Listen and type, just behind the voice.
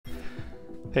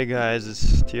Hey guys,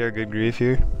 it's TR Good Grief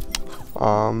here.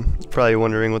 Probably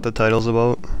wondering what the title's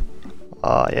about.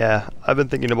 Yeah, I've been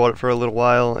thinking about it for a little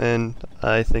while, and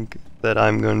I think that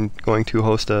I'm going to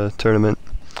host a tournament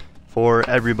for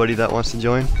everybody that wants to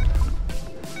join.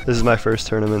 This is my first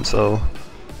tournament, so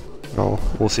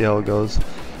we'll see how it goes.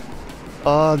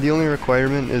 The only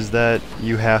requirement is that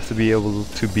you have to be able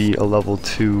to be a level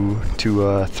 2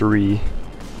 to 3,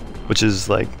 which is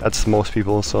that's most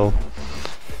people, so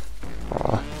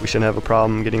we shouldn't have a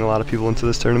problem getting a lot of people into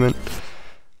this tournament.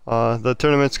 The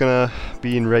tournament's gonna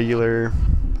be in regular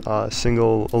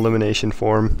single elimination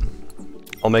form.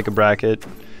 I'll make a bracket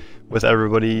with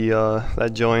everybody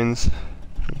that joins,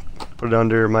 put it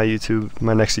under my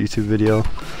next YouTube video.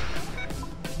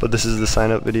 But this is the sign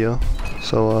up video,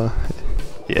 so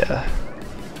yeah.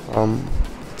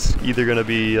 It's either gonna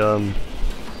be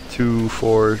 2,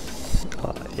 4,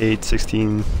 8,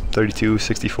 16, 32,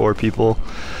 64 people.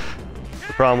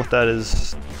 The problem with that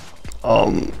is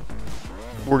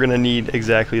we're gonna need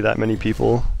exactly that many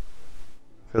people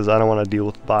because I don't want to deal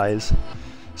with buys.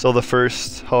 So the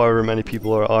first however many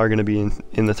people are gonna be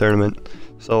in the tournament.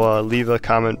 So leave a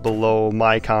comment below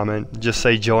my comment. Just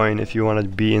say join if you want to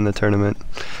be in the tournament.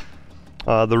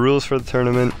 The rules for the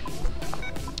tournament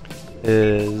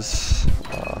is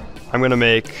I'm gonna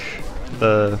make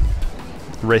the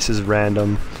races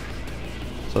random.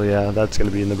 So yeah, that's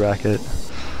gonna be in the bracket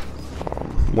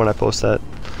when I post that.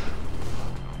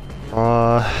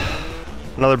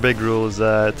 Another big rule is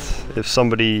that if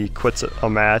somebody quits a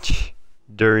match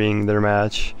during their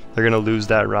match, they're gonna lose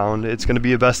that round. It's gonna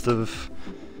be a best of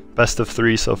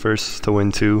 3, so first to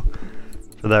win 2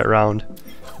 for that round.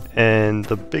 And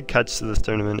the big catch to this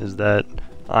tournament is that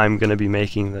I'm gonna be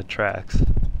making the tracks,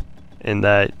 and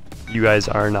that you guys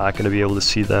are not gonna be able to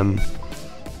see them.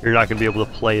 You're not gonna be able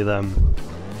to play them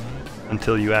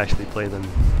until you actually play them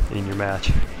in your match.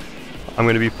 I'm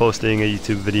going to be posting a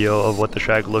YouTube video of what the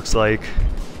track looks like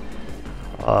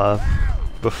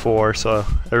before, so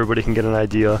everybody can get an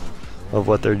idea of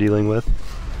what they're dealing with.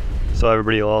 So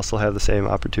everybody will also have the same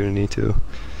opportunity too.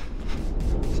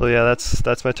 So yeah,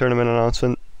 that's my tournament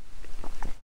announcement.